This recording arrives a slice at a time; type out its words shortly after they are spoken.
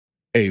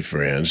Hey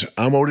friends,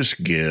 I'm Otis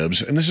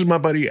Gibbs, and this is my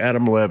buddy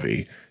Adam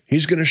Levy.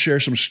 He's going to share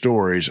some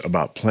stories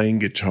about playing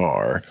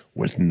guitar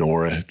with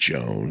Norah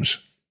Jones.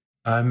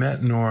 I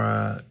met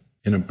Norah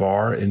in a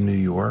bar in New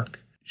York.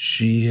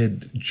 She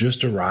had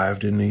just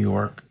arrived in New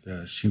York.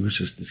 She was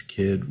just this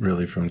kid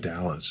really from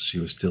Dallas. She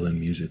was still in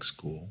music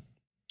school.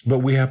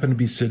 But we happened to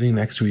be sitting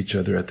next to each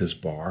other at this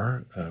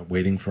bar,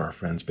 waiting for our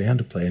friend's band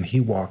to play, and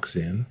he walks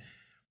in.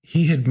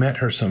 He had met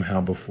her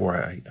somehow before.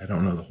 I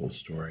don't know the whole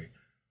story.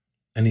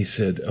 And he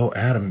said, "Oh,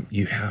 Adam,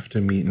 you have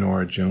to meet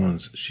Norah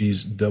Jones.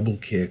 She's double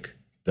kick,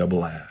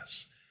 double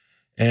ass."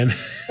 And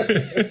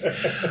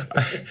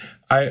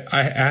I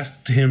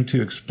asked him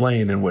to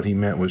explain, and what he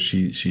meant was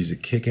she's a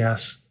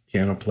kick-ass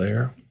piano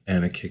player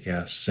and a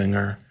kick-ass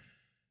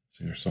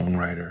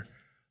singer-songwriter.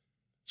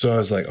 So I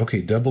was like,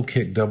 okay, double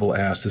kick, double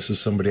ass. This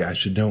is somebody I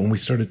should know. And we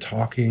started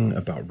talking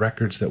about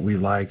records that we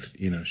liked.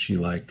 You know, she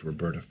liked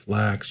Roberta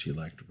Flack. She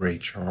liked Ray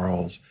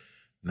Charles.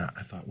 And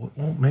I thought,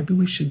 well, maybe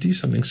we should do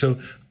something. So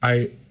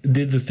I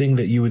did the thing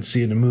that you would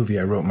see in a movie.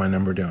 I wrote my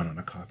number down on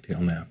a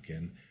cocktail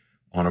napkin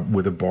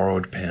with a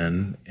borrowed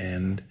pen.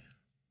 And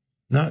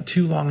not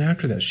too long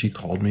after that, she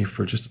called me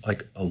for just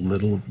like a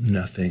little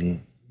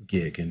nothing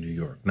gig in New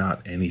York.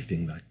 Not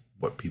anything like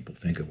what people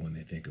think of when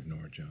they think of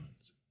Norah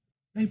Jones.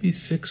 Maybe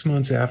 6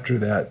 months after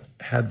that,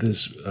 had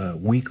this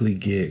weekly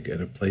gig at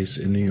a place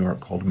in New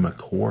York called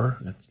McCore.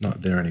 It's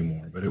not there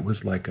anymore, but it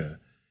was like a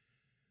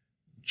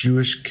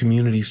Jewish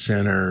community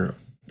center.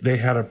 They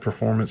had a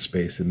performance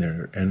space in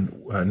there,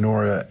 and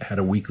Norah had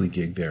a weekly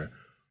gig there.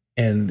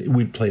 And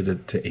we played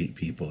it to 8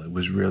 people. It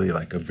was really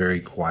like a very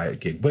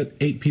quiet gig, but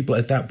 8 people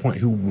at that point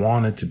who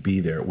wanted to be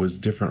there. It was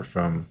different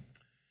from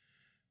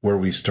where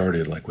we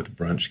started, like with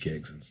brunch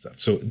gigs and stuff.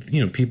 So, you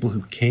know, people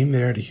who came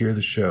there to hear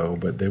the show,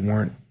 but they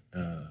weren't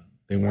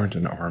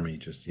an army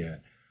just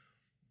yet.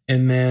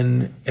 And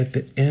then at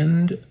the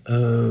end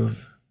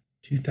of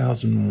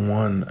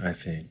 2001, I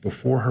think,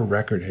 before her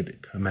record had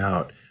come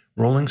out,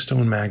 Rolling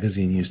Stone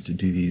magazine used to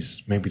do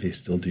these, maybe they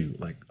still do,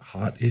 like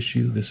hot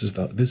issue. This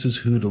is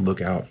who to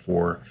look out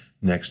for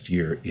next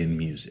year in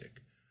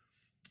music.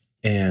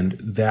 And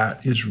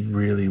that is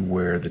really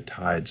where the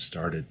tide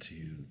started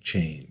to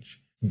change,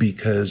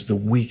 because the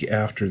week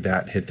after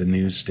that hit the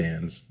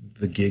newsstands,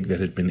 the gig that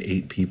had been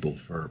 8 people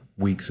for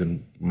weeks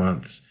and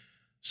months,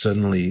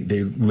 suddenly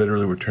they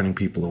literally were turning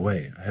people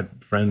away. I had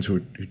friends who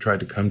tried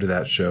to come to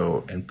that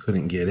show and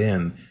couldn't get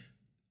in.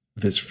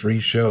 This free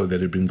show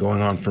that had been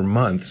going on for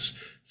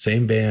months,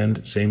 same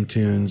band, same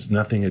tunes,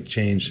 nothing had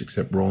changed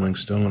except Rolling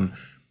Stone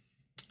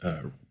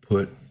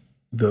put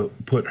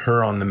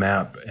her on the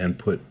map and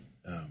put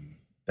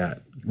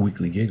that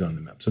weekly gig on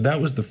the map. So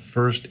that was the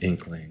first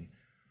inkling.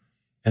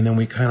 And then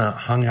we kind of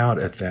hung out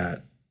at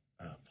that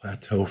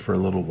plateau for a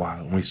little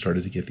while, and we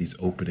started to get these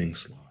opening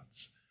slots.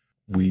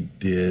 We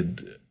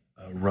did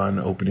a run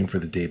opening for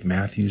the Dave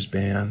Matthews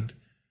Band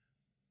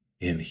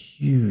in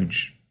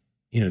huge,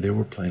 you know, they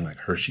were playing like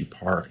Hershey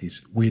Park.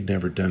 We had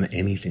never done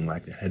anything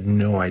like that. Had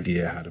no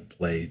idea how to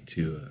play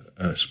to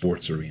a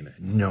sports arena.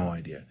 Had no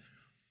idea.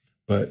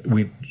 But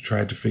we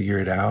tried to figure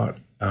it out.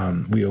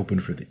 We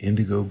opened for the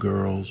Indigo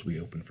Girls. We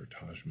opened for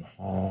Taj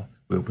Mahal.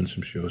 We opened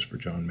some shows for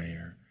John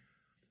Mayer.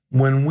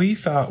 When we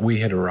thought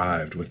we had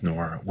arrived with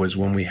Norah was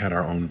when we had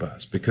our own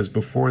bus, because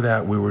before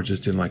that we were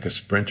just in like a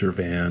Sprinter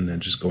van and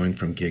just going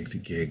from gig to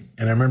gig.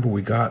 And I remember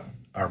we got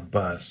our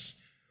bus.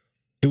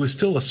 It was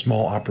still a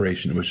small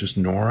operation. It was just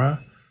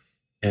Norah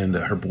and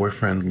her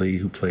boyfriend Lee,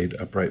 who played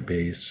upright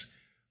bass,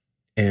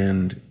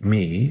 and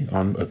me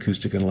on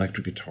acoustic and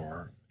electric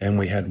guitar. And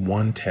we had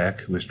one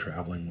tech who was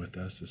traveling with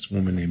us, this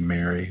woman named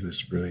Mary, who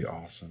was really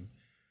awesome.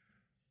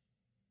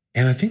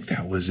 And I think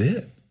that was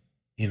it,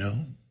 you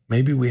know.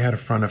 Maybe we had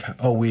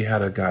we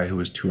had a guy who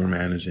was tour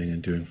managing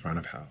and doing front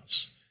of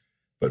house,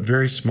 but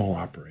very small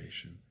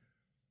operation.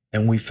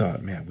 And we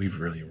thought, man, we've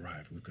really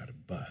arrived. We've got a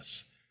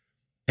bus.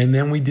 And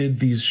then we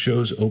did these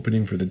shows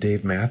opening for the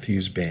Dave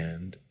Matthews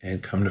Band,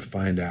 and come to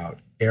find out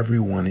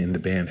everyone in the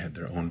band had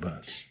their own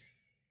bus.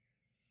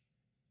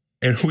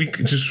 And we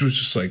was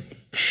just like,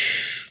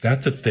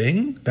 that's a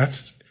thing?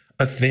 That's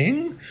a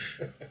thing?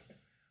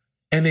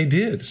 And they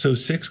did. So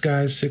 6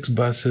 guys, 6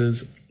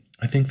 buses.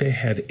 I think they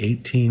had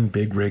 18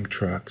 big rig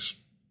trucks,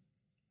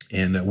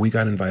 and we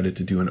got invited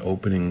to do an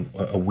opening,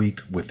 a week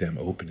with them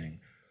opening.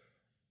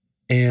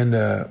 And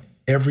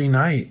every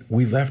night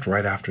we left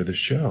right after the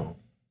show.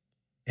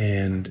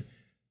 And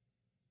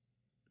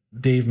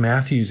Dave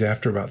Matthews,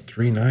 after about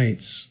 3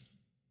 nights,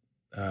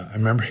 I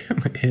remember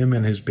him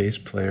and his bass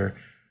player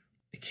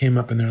came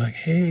up and they're like,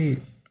 "Hey,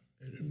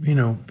 you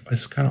know,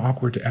 it's kind of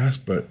awkward to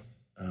ask, but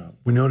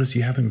we noticed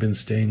you haven't been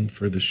staying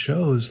for the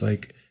shows.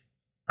 Like,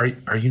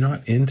 Are you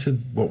not into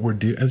what we're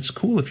doing? It's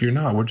cool if you're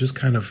not. We're just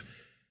kind of,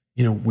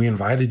 you know, we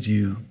invited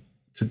you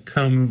to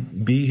come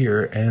be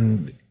here,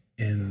 and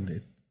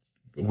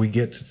we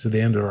get to the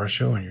end of our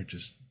show and you're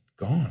just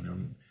gone."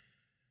 And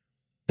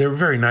they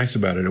were very nice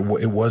about it.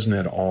 It wasn't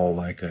at all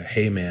like a,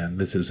 "Hey man,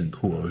 this isn't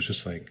cool." It was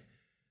just like,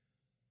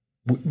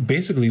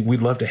 basically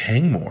we'd love to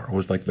hang more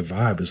was like the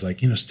vibe. It was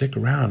like, stick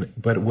around.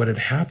 But what had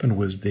happened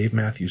was Dave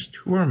Matthews'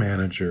 tour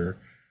manager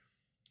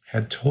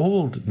had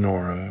told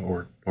Norah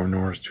or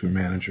Nora's tour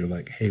manager,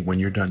 like, hey, when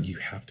you're done, you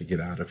have to get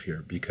out of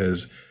here,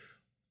 because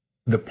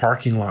the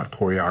parking lot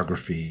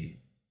choreography,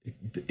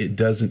 it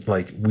doesn't,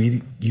 like,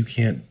 you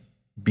can't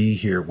be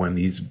here when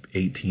these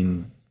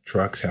 18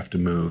 trucks have to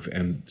move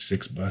and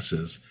 6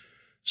 buses.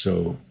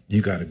 So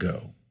you got to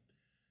go.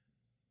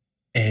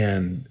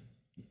 And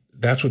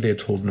that's what they had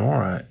told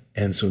Norah.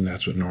 And so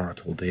that's what Norah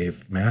told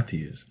Dave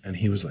Matthews. And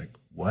he was like,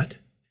 what?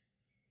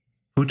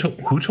 Who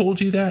told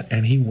you that?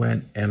 And he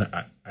went, and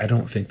I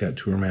don't think that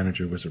tour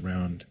manager was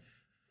around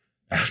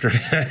after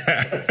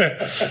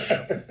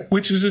that,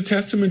 which is a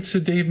testament to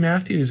Dave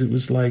Matthews. It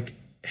was like,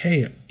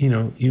 hey,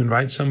 you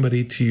invite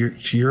somebody to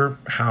your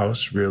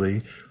house,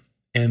 really,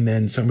 and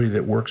then somebody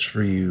that works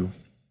for you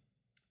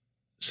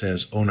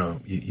says, oh no,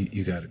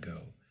 you got to go.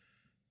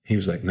 He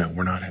was like, no,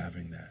 we're not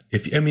having that.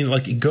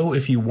 Go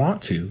if you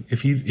want to.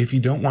 If you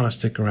don't want to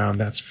stick around,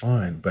 that's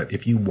fine. But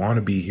if you want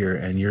to be here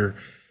and you're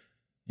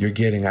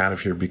getting out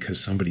of here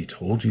because somebody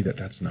told you that,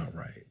 that's not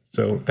right.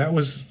 So that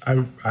was,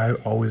 I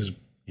always,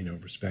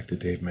 respected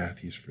Dave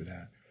Matthews for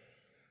that.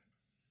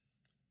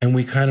 And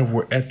we kind of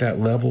were at that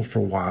level for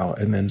a while.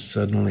 And then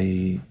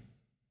suddenly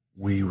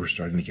we were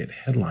starting to get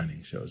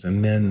headlining shows.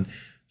 And then,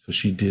 so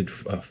she did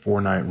a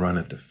 4-night run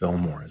at the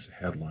Fillmore as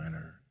a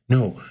headliner.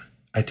 No,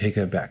 I take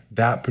that back.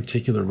 That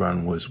particular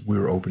run was, we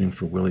were opening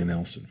for Willie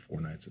Nelson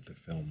 4 nights at the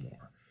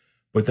Fillmore.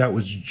 But that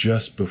was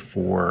just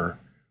before,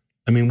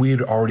 we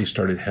had already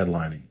started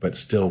headlining, but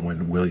still,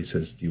 when Willie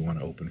says, do you want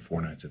to open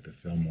 4 nights at the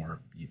Fillmore?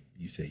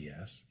 You say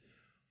yes.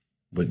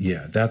 But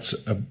yeah, that's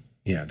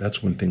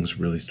when things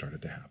really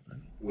started to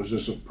happen. Was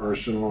this a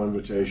personal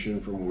invitation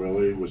from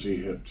Willie? Was he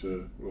hip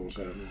to what was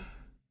happening?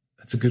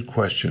 That's a good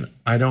question.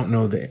 I don't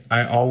know that.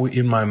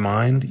 In my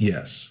mind,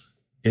 yes.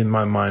 In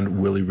my mind,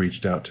 Willie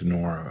reached out to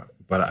Norah,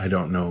 but I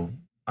don't know.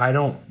 I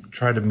don't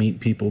try to meet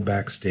people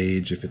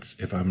backstage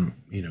if I'm,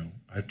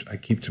 I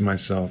keep to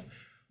myself.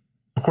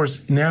 Of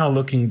course, now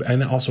looking,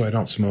 and also I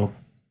don't smoke,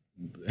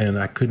 and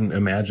I couldn't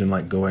imagine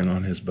like going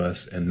on his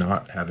bus and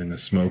not having a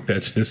smoke.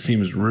 That just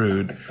seems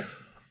rude.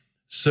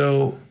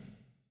 So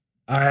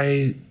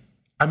I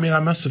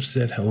must have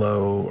said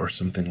hello or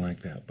something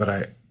like that. But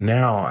I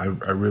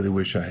really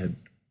wish I had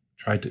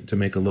tried to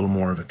make a little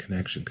more of a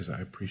connection, because I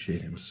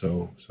appreciate him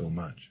so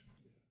much.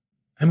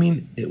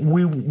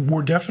 We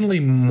were definitely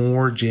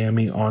more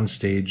jammy on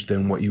stage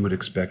than what you would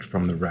expect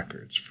from the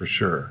records, for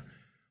sure.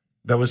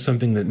 That was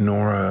something that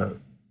Norah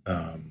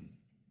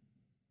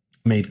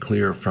made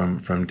clear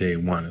from day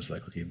one. It's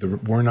like, okay,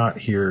 we're not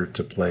here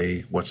to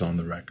play what's on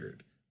the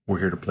record. We're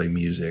here to play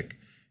music,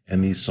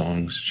 and these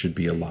songs should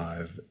be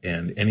alive.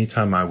 And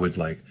anytime I would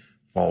like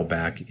fall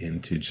back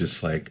into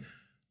just like,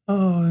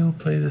 oh, we'll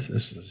play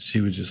this, she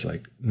was just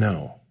like,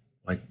 no,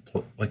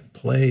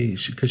 play,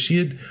 because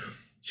she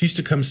used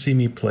to come see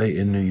me play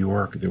in New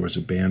York. There was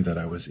a band that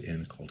I was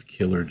in called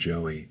Killer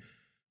Joey.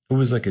 It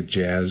was like a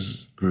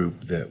jazz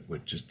group that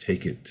would just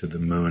take it to the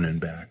moon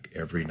and back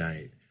every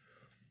night.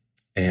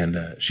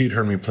 And she'd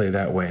heard me play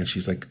that way, and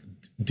she's like,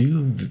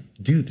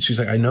 she's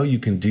like, I know you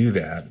can do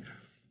that,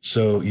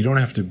 so you don't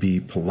have to be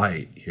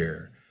polite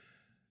here.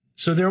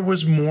 So there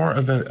was more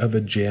of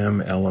a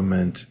jam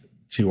element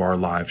to our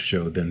live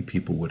show than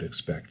people would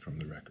expect from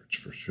the records,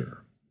 for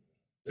sure.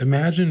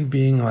 Imagine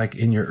being like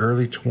in your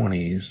early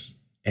 20s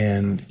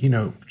and,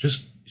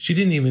 she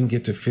didn't even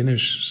get to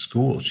finish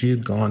school. She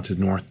had gone to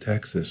North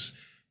Texas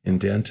in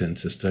Denton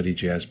to study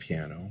jazz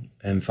piano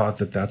and thought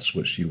that that's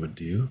what she would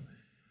do.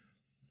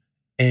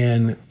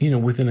 And,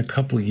 within a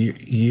couple of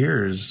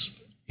years,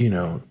 in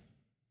her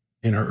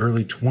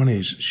early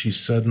 20s, she's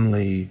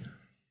suddenly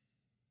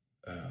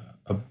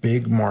a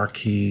big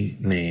marquee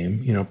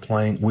name,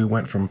 we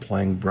went from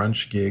playing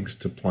brunch gigs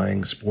to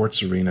playing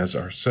sports arenas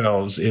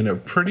ourselves in a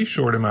pretty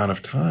short amount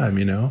of time,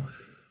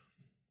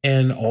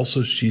 And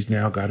also she's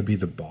now got to be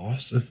the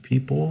boss of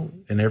people,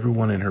 and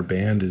everyone in her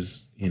band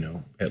is,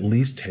 at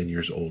least 10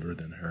 years older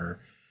than her.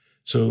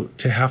 So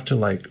to have to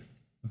like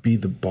be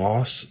the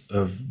boss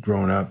of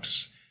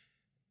grown-ups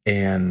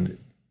and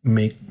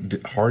make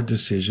hard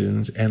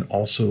decisions, and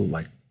also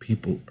like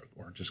people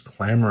are just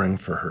clamoring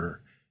for her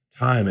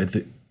time.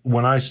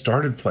 When I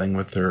started playing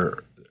with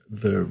her,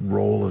 the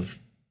role of,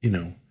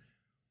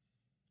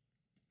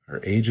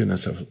 her agent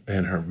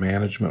and her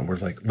management were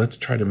like, let's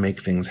try to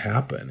make things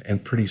happen.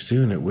 And pretty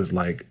soon it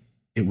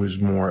was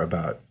more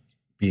about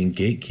being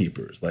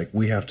gatekeepers. Like,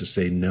 we have to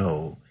say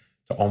no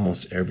to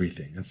almost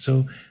everything. And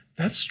so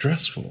that's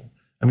stressful.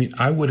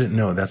 I wouldn't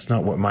know. That's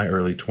not what my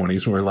early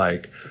 20s were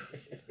like.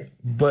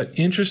 But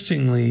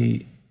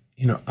interestingly,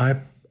 I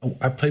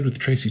played with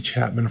Tracy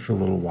Chapman for a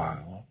little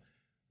while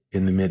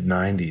in the mid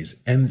 90s,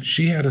 and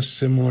she had a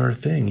similar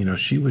thing.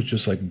 She was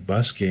just like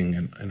busking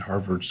in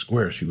Harvard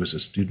Square. She was a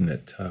student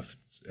at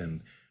Tufts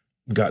and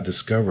got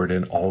discovered,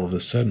 and all of a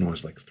sudden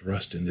was like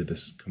thrust into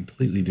this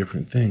completely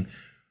different thing.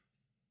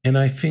 And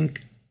I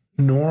think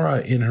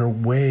Norah, in her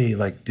way,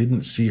 like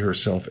didn't see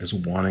herself as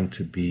wanting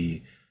to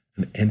be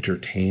an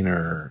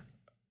entertainer.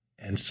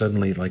 And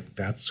suddenly, like,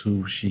 that's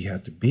who she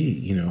had to be,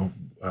 you know,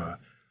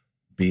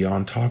 be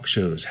on talk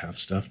shows, have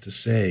stuff to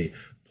say,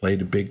 play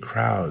to big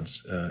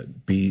crowds,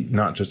 be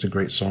not just a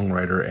great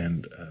songwriter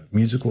and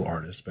musical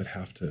artist, but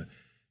have to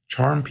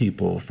charm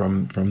people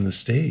from the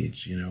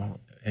stage, you know,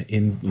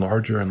 in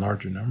larger and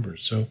larger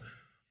numbers. So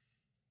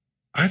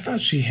I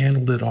thought she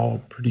handled it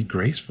all pretty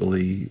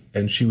gracefully,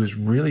 and she was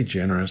really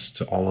generous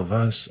to all of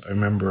us. I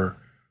remember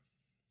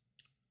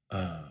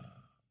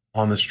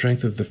on the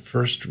strength of the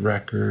first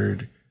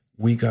record,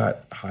 we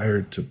got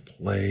hired to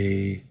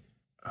play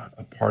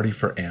a party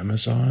for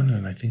Amazon,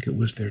 and I think it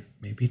was their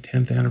maybe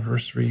 10th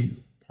anniversary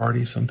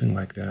party, something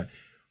like that.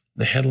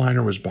 The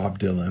headliner was Bob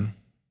Dylan,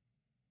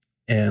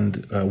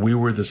 and we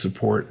were the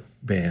support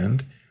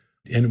band,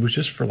 and it was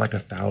just for like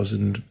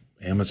 1,000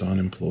 Amazon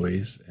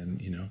employees.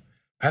 And, you know,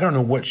 I don't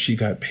know what she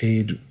got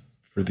paid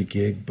for the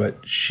gig, but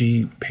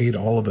she paid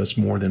all of us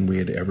more than we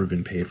had ever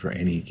been paid for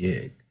any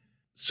gig.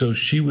 So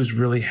she was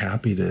really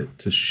happy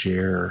to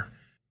share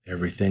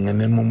everything. And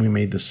then when we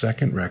made the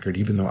second record,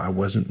 even though I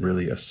wasn't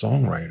really a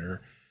songwriter,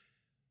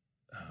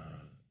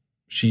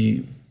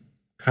 she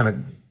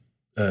kind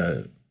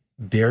of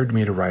dared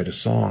me to write a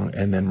song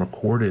and then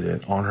recorded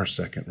it on her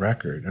second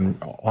record.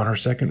 And on her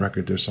second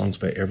record, there's songs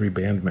by every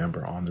band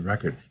member on the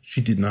record.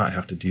 She did not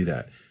have to do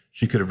that.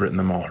 She could have written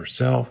them all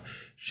herself.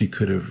 She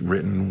could have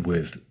written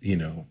with, you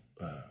know,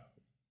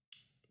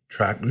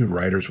 track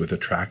writers with a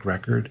track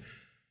record.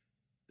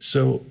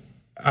 So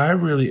I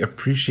really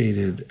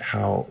appreciated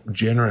how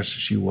generous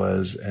she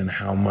was and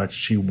how much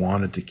she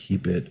wanted to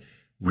keep it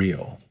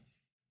real.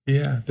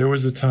 Yeah, there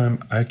was a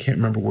time, I can't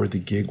remember where the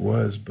gig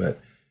was, but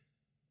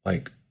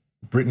like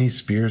Britney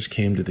Spears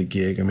came to the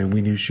gig. I mean,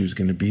 we knew she was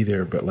going to be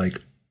there, but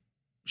like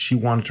she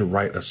wanted to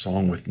write a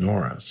song with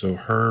Norah. So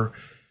her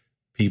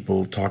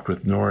people talked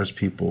with Norah's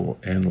people,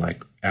 and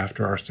like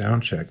after our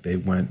sound check, they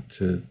went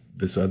to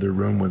this other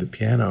room with a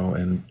piano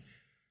and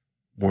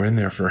were in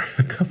there for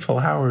a couple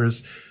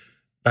hours.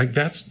 Like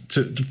that's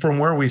from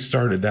where we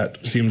started,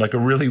 that seemed like a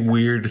really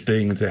weird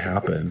thing to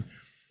happen.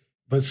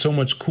 But so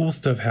much cool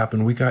stuff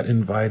happened. We got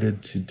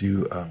invited to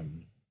do,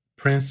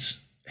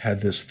 Prince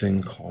had this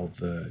thing called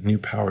the New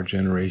Power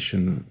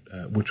Generation,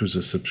 which was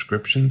a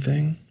subscription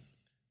thing.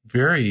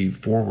 Very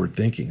forward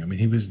thinking. I mean,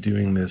 he was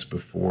doing this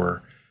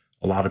before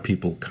a lot of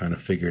people kind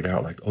of figured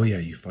out like, oh yeah,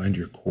 you find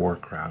your core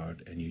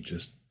crowd and you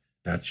just,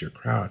 that's your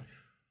crowd.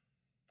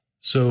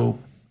 So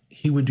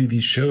he would do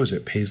these shows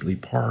at Paisley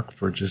Park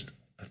for just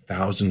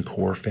 1,000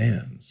 core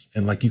fans.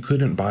 And like, you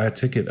couldn't buy a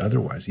ticket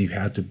otherwise. You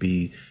had to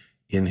be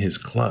in his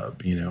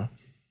club, you know?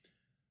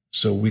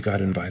 So we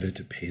got invited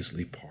to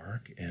Paisley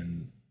Park.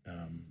 And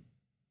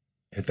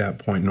at that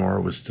point, Norah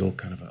was still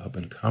kind of an up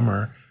and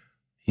comer.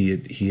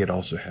 He had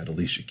also had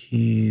Alicia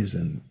Keys,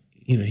 and,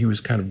 you know, he was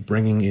kind of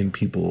bringing in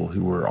people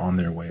who were on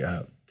their way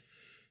up.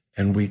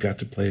 And we got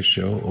to play a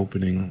show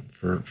opening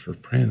for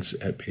Prince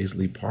at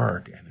Paisley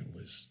Park. And it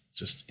was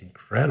just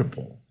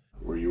incredible.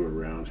 Were you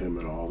around him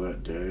at all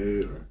that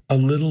day? Or? A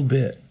little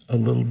bit.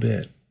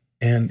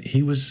 And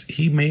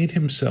he made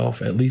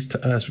himself, at least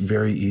to us,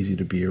 very easy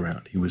to be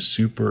around. He was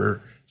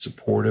super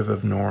supportive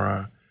of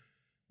Norah.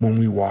 When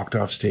we walked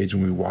off stage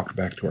and we walked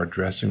back to our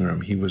dressing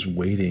room, he was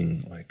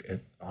waiting like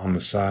on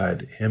the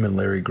side. Him and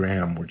Larry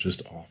Graham were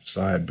just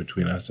offside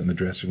between us and the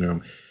dressing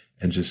room,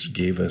 and just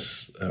gave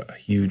us a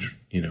huge,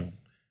 you know,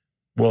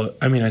 well,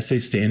 I mean, I say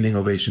standing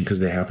ovation because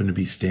they happened to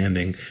be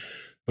standing,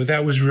 but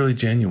that was really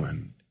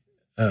genuine.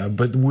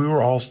 But we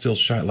were all still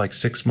shy. Like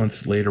 6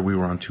 months later, we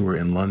were on tour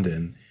in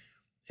London,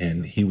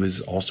 and he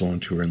was also on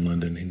tour in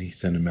London, and he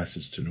sent a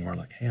message to Norah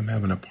like, hey, I'm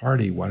having a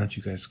party. Why don't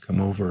you guys come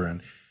over?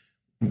 And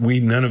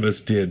none of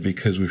us did,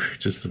 because we're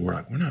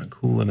like, we're not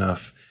cool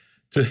enough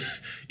to,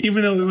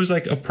 even though it was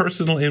like a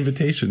personal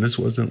invitation. This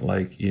wasn't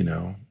like, you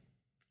know,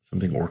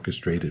 something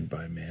orchestrated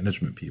by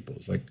management people. It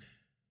was like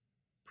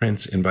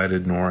Prince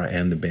invited Norah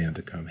and the band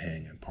to come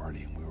hang and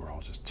party, and we were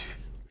all just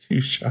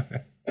too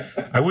shy.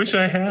 I wish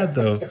I had,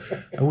 though.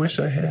 I wish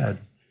I had.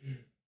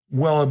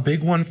 Well, a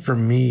big one for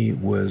me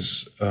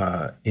was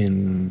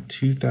in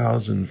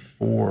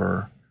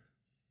 2004,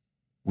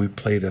 we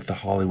played at the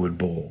Hollywood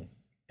Bowl.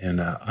 And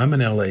I'm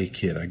an LA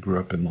kid. I grew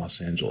up in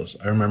Los Angeles.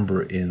 I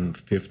remember in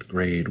 5th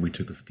grade, we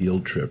took a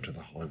field trip to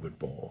the Hollywood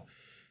Bowl.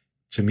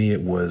 To me,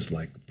 it was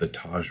like the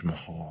Taj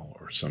Mahal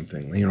or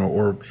something, you know,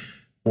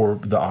 or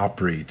the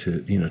Opry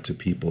to, you know, to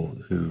people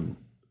who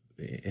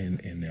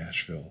in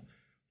Nashville.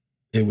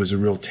 It was a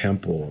real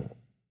temple.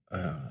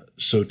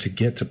 So to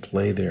get to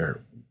play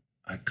there,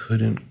 I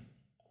couldn't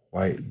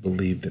quite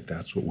believe that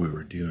that's what we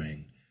were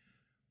doing.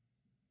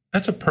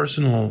 That's a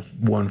personal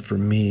one for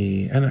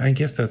me. And I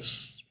guess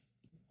that's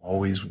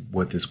always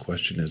what this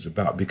question is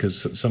about,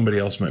 because somebody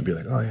else might be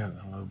like, oh yeah, the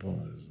Hollywood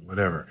Bowl is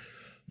whatever.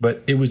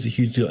 But it was a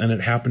huge deal. And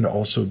it happened to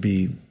also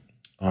be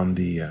on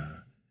the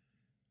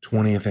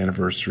 20th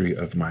anniversary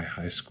of my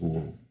high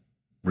school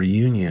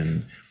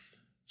reunion.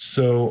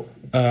 So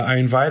I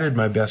invited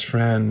my best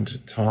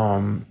friend,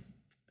 Tom,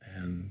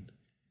 and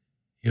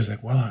he was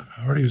like, well,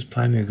 I already was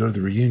planning to go to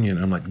the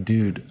reunion. I'm like,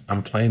 dude,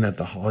 I'm playing at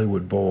the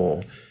Hollywood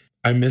Bowl.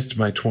 I missed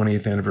my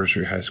 20th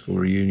anniversary high school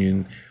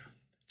reunion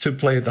to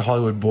play at the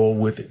Hollywood Bowl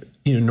with,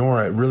 you know,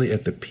 Norah really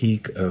at the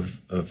peak of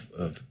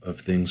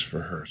things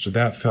for her. So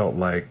that felt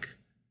like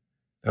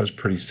that was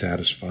pretty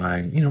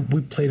satisfying. You know,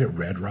 we played at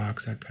Red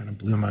Rocks. That kind of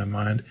blew my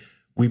mind.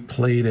 We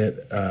played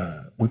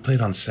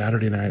on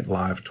Saturday Night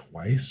Live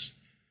twice.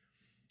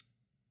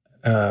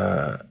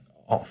 On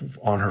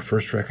her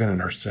first record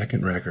and her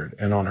second record.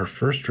 And on her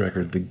first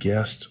record, the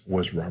guest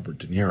was Robert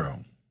De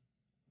Niro,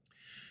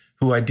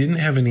 who I didn't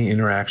have any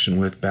interaction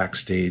with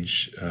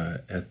backstage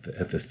at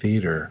the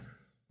theater.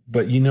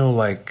 But, you know,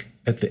 like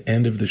at the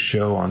end of the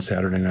show on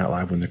Saturday Night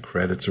Live, when the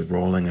credits are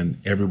rolling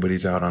and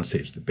everybody's out on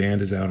stage, the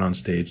band is out on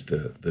stage,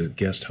 the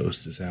guest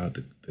host is out,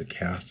 the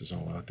cast is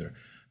all out there.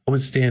 I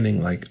was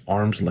standing like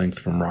arm's length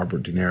from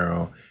Robert De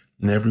Niro,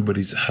 and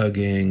everybody's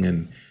hugging,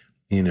 and,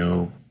 you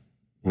know,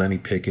 Lenny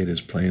Pickett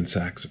is playing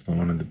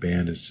saxophone, and the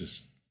band is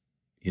just,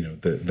 you know,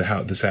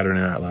 the Saturday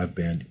Night Live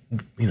band,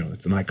 you know,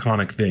 it's an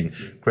iconic thing.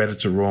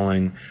 Credits are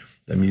rolling,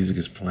 the music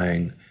is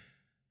playing,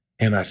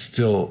 and I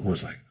still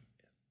was like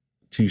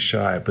too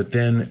shy. But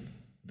then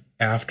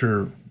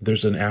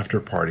there's an after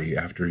party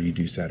after you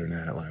do Saturday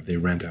Night Live. They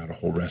rent out a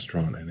whole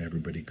restaurant and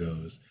everybody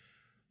goes.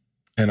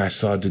 And I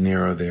saw De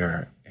Niro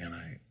there, and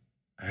I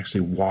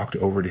actually walked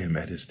over to him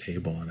at his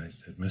table and I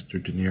said,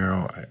 "Mr. De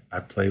Niro, I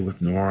play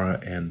with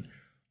Norah, and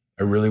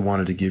I really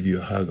wanted to give you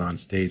a hug on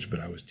stage, but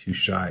I was too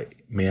shy.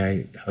 May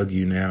I hug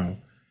you now?"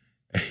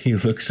 And he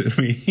looks at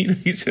me. You know,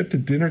 he's at the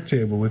dinner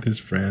table with his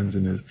friends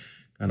and his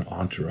kind of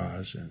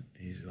entourage, and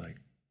he's like,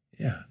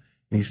 "Yeah."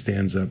 And he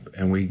stands up,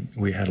 and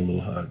we had a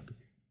little hug.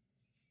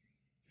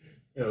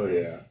 Oh,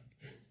 yeah.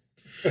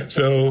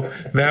 So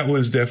that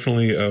was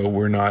definitely a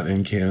 "we're not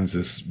in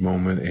Kansas"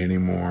 moment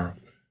anymore.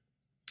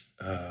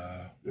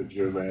 Did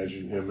you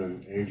imagine him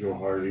and Angel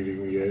Heart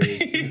eating the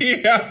egg?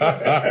 Yeah.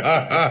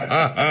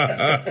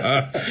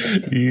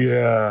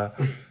 Yeah.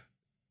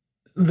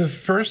 The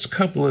first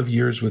couple of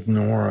years with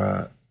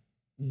Norah,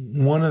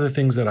 one of the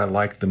things that I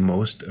liked the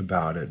most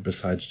about it,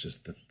 besides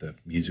just that the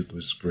music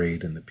was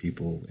great and the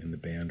people in the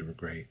band were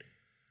great,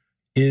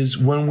 is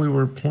when we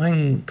were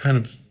playing kind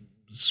of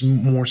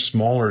more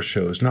smaller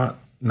shows, not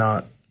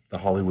the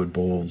Hollywood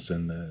Bowls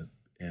and the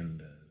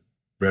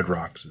Red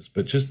Rockses,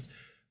 but just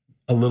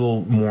a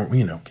little more,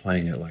 you know,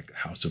 playing at like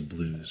House of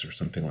Blues or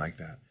something like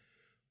that.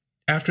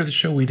 After the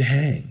show, we'd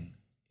hang,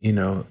 you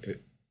know,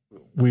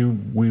 we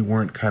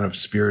weren't kind of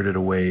spirited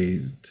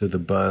away to the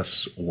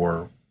bus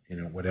or, you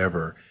know,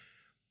 whatever.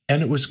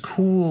 And it was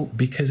cool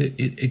because it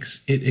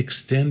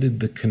extended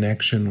the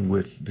connection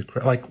with the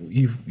crowd. Like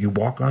you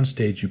walk on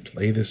stage, you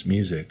play this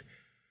music,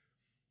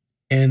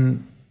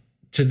 and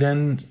to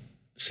then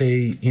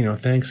say, you know,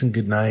 thanks and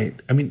good night.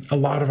 I mean, a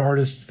lot of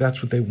artists,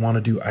 that's what they want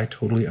to do. I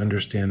totally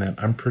understand that.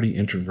 I'm pretty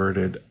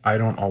introverted. I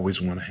don't always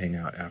want to hang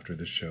out after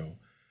the show.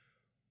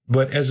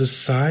 But as a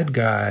side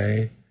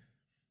guy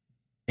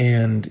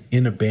and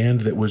in a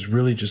band that was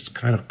really just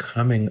kind of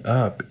coming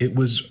up,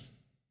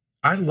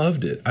 I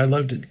loved it. I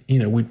loved it. You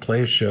know, we'd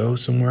play a show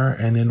somewhere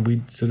and then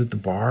we'd sit at the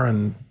bar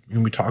and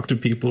we talk to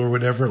people or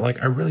whatever. Like,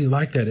 I really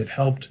liked that. It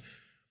helped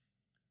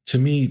to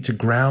me to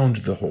ground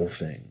the whole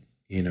thing,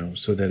 you know,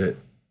 so that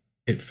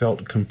it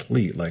felt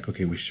complete. Like,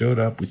 okay, we showed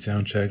up, we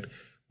sound checked,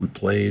 we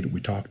played,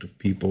 we talked to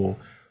people,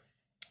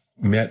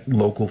 met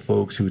local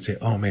folks who would say,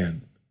 "Oh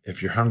man,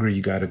 if you're hungry,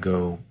 you got to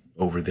go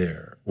over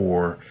there."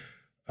 Or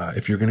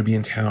if you're going to be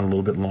in town a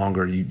little bit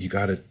longer, you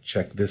got to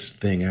check this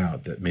thing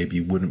out that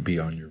maybe wouldn't be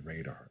on your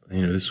radar.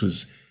 You know, this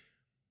was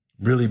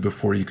really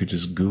before you could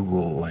just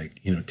Google, like,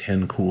 you know,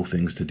 10 cool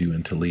things to do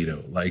in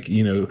Toledo. Like,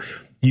 you know,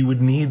 you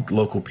would need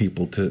local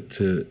people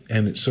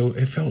and so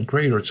it felt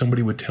great. Or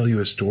somebody would tell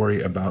you a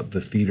story about the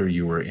theater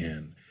you were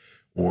in,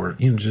 or,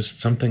 you know, just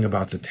something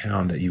about the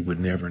town that you would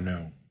never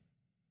know.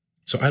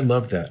 So I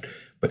loved that.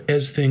 But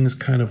as things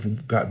kind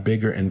of got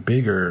bigger and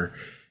bigger,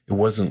 it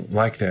wasn't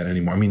like that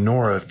anymore. I mean,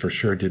 Norah for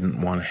sure didn't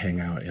want to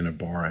hang out in a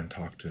bar and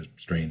talk to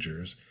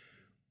strangers.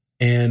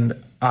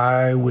 And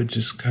I would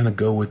just kind of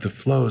go with the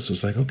flow. So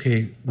it's like,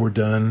 okay, we're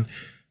done.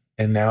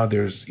 And now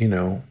there's, you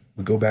know,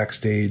 we go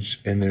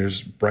backstage and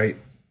there's bright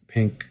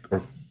pink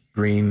or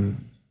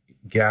green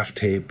gaff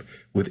tape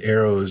with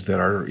arrows that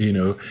are, you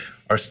know,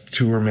 our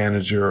tour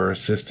manager or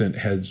assistant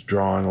has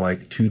drawn,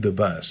 like, to the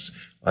bus,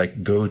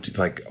 like, go to,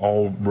 like,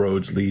 all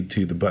roads lead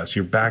to the bus.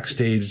 You're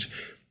backstage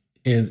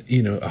in,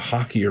 you know, a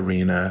hockey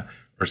arena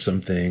or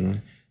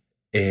something,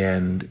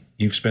 and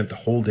you've spent the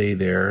whole day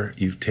there.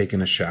 You've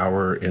taken a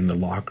shower in the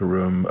locker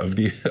room of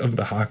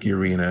the hockey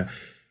arena.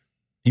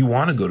 You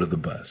want to go to the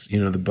bus.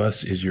 You know, the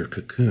bus is your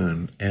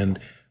cocoon.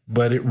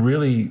 But it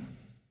really,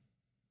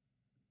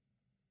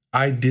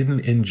 I didn't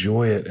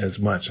enjoy it as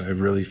much. I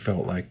really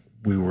felt like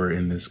we were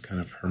in this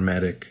kind of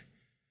hermetic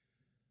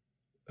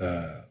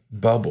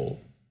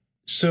bubble.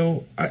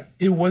 So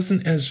it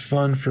wasn't as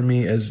fun for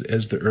me as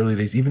the early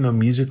days, even though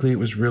musically it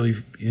was really,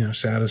 you know,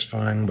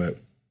 satisfying. But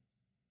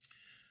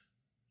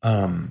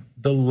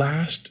the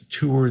last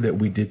tour that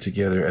we did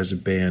together as a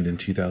band in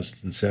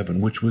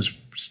 2007, which was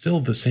still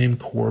the same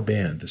core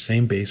band, the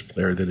same bass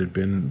player that had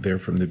been there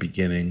from the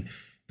beginning,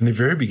 in the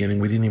very beginning,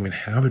 we didn't even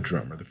have a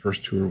drummer. The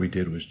first tour we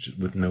did was just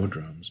with no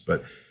drums.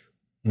 But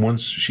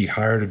once she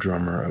hired a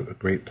drummer, a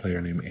great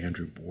player named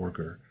Andrew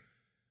Borger,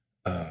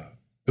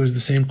 it was the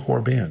same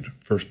core band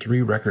for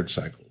 3 record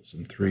cycles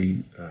and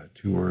 3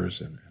 tours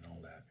and all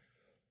that.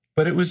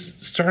 But it was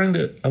starting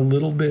to a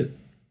little bit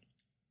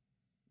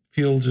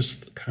feel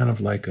just kind of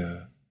like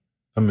a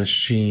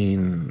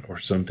machine or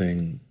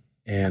something.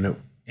 And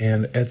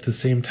at the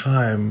same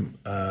time,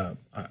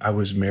 I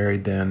was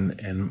married then,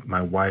 and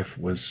my wife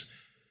was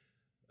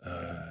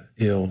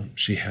ill.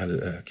 She had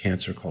a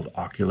cancer called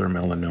ocular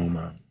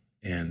melanoma,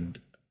 and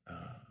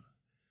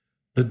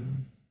the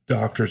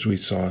doctors we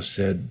saw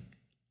said,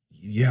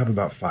 you have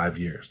about 5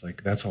 years.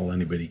 Like, that's all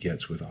anybody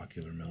gets with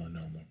ocular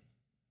melanoma.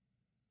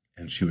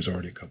 And she was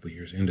already a couple of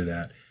years into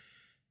that.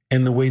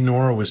 And the way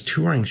Norah was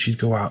touring, she'd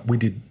go out. We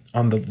did,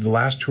 on the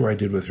last tour I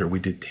did with her, we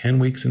did 10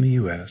 weeks in the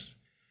U.S.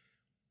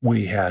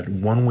 We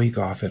had 1 week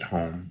off at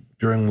home,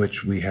 during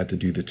which we had to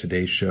do the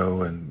Today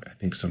Show and I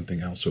think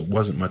something else. So it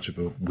wasn't much of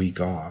a week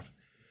off.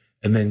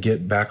 And then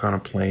get back on a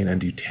plane and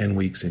do 10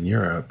 weeks in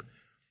Europe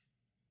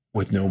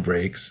with no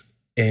breaks.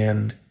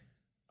 And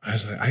I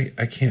was like,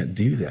 I can't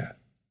do that.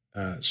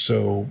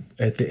 So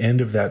at the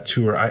end of that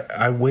tour,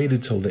 I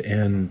waited till the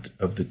end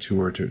of the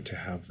tour to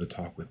have the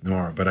talk with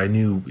Norah, but I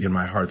knew in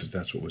my heart that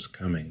that's what was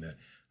coming, that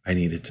I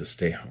needed to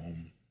stay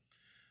home.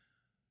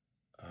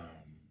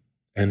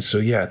 And so,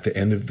 yeah, at the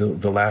end of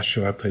the last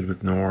show I played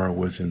with Norah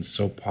was in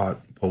Sopot,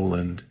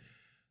 Poland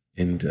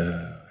in,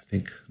 I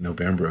think,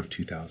 November of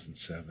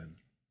 2007.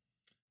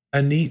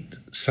 A neat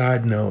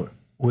side note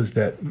was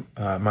that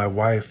my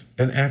wife,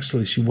 and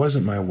actually she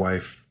wasn't my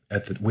wife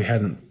we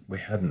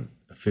hadn't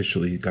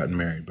officially gotten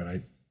married, but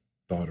I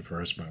thought of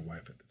her as my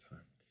wife at the time.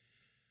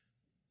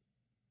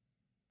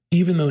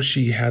 Even though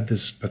she had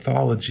this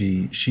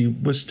pathology, she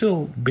was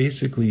still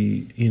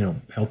basically,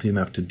 healthy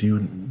enough to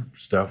do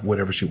stuff,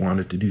 whatever she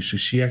wanted to do. So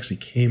she actually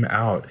came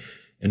out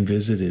and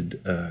visited.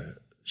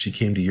 She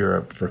came to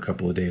Europe for a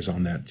couple of days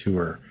on that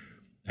tour,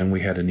 and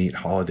we had a neat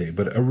holiday.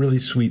 But a really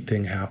sweet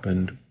thing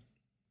happened.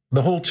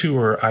 The whole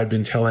tour, I'd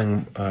been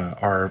telling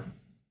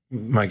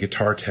my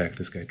guitar tech,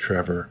 this guy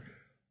Trevor,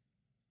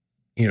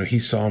 he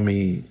saw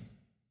me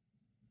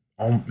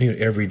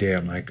every day.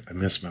 I'm like, I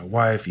miss my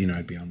wife.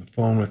 I'd be on the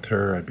phone with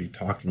her. I'd be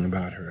talking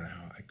about her and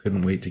how I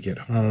couldn't wait to get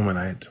home. And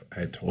I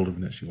had told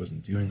him that she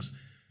wasn't doing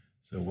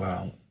so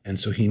well. And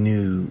so he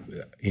knew,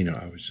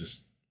 I was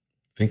just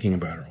thinking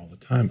about her all the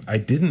time.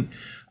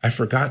 I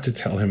forgot to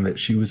tell him that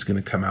she was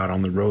going to come out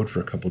on the road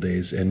for a couple of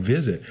days and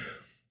visit.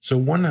 So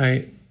one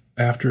night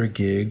after a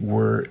gig,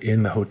 we're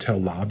in the hotel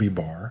lobby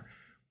bar.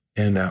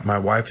 And my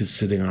wife is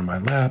sitting on my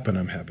lap, and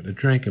I'm having a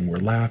drink, and we're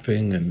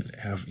laughing and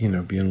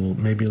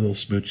being maybe a little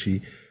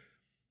smoochy.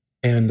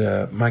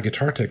 And my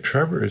guitar tech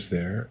Trevor is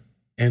there,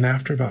 and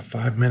after about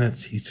 5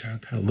 minutes, he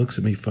kind of looks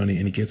at me funny,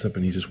 and he gets up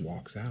and he just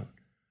walks out.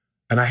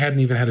 And I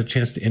hadn't even had a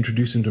chance to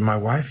introduce him to my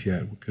wife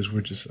yet, because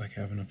we're just like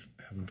having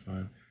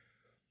fun.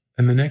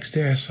 And the next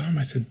day I saw him.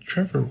 I said,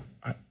 Trevor,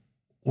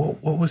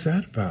 what was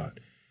that about?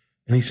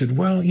 And he said,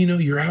 well,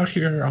 you're out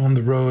here on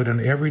the road,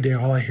 and every day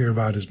all I hear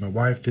about is my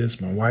wife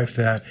this, my wife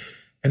that.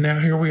 And now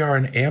here we are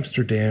in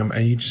Amsterdam,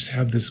 and you just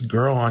have this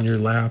girl on your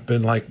lap,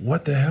 and like,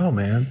 what the hell,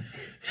 man?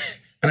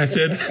 And I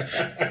said,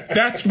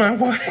 that's my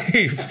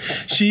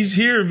wife. She's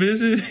here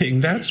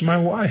visiting. That's my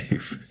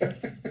wife.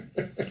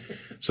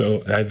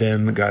 So I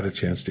then got a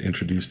chance to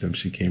introduce them.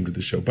 She came to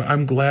the show. But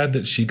I'm glad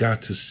that she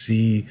got to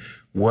see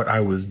what I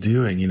was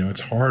doing.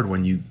 It's hard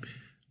when you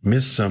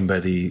miss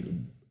somebody.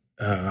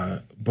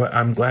 But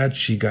I'm glad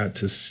she got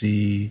to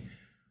see,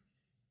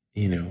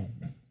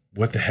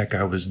 what the heck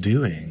I was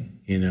doing,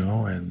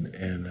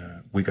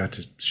 and we got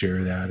to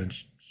share that. And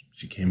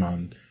she came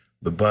on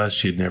the bus.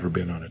 She had never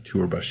been on a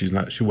tour bus.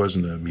 She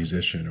wasn't a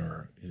musician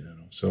or,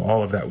 so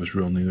all of that was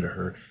real new to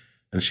her.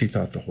 And she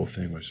thought the whole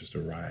thing was just a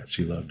riot.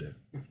 She loved it.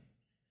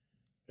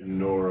 And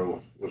Norah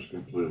was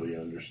completely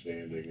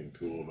understanding and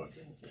cool about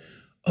the whole thing.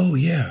 Oh,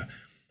 yeah.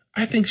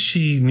 I think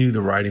she knew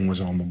the writing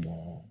was on the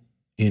wall.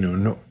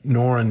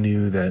 Norah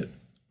knew that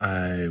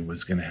I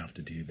was going to have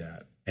to do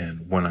that.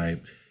 And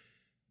when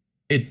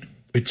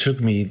it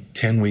took me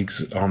 10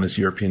 weeks on this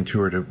European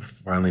tour to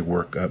finally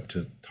work up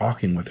to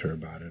talking with her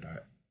about it.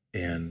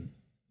 And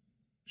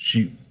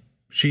she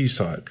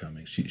saw it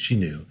coming. She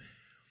knew.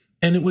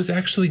 And it was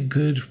actually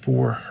good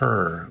for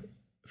her,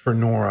 for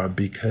Norah,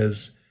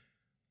 because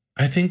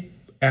I think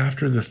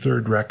after the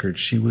 3rd record,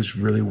 she was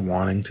really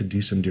wanting to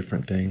do some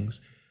different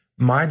things.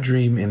 My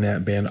dream in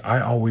that band,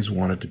 I always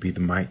wanted to be the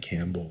Mike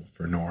Campbell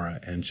for Norah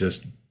and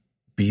just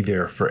be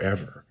there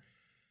forever.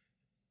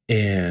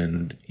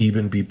 And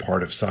even be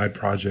part of side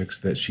projects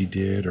that she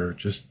did, or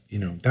just,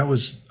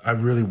 I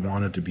really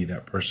wanted to be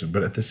that person.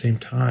 But at the same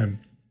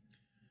time,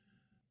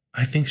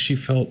 I think she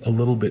felt a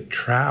little bit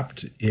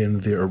trapped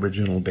in the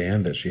original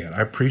band that she had. I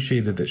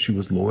appreciated that she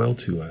was loyal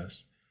to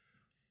us,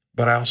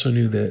 but I also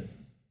knew that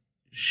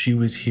she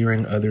was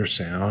hearing other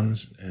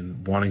sounds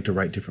and wanting to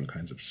write different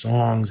kinds of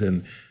songs,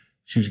 and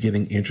she was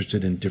getting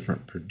interested in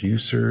different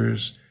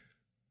producers.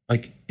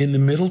 Like in the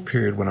middle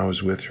period when I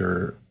was with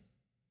her,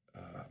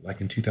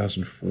 like in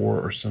 2004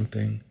 or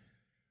something,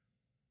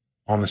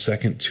 on the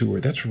second tour.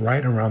 That's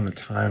right around the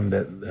time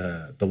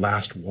that The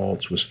Last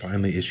Waltz was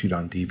finally issued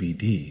on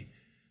DVD.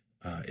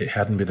 It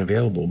hadn't been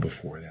available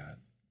before that.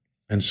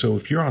 And so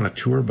if you're on a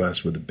tour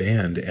bus with a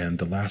band and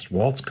The Last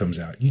Waltz comes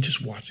out, you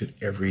just watch it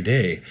every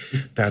day.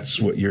 That's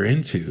what you're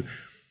into.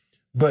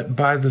 But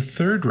by the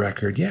third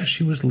record, yeah,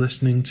 she was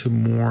listening to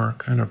more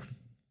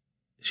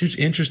she was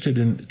interested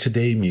in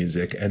today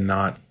music and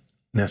not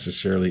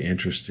necessarily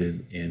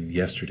interested in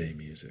yesterday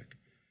music.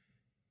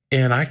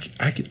 And I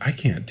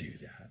can't do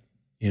that.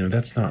 You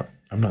know,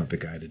 I'm not the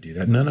guy to do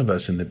that. None of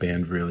us in the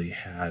band really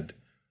had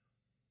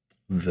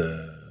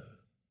the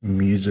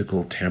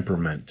musical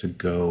temperament to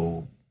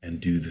go and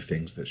do the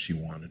things that she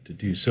wanted to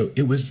do. So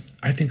it was,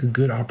 I think, a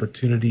good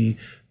opportunity.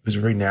 It was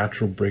a very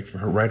natural break for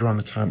her. Right around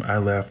the time I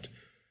left,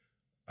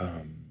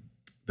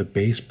 the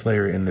bass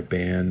player in the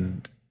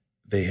band,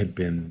 they had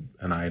been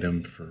an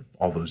item for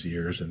all those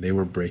years, and they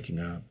were breaking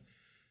up.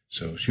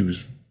 So she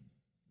was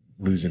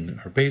losing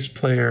her bass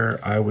player,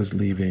 I was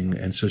leaving,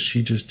 and so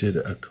she just did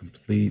a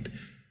complete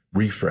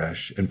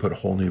refresh and put a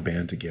whole new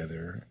band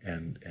together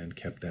and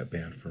kept that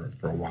band for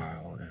a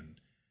while. And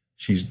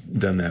she's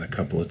done that a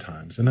couple of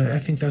times. And I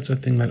think that's a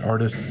thing that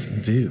artists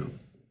do.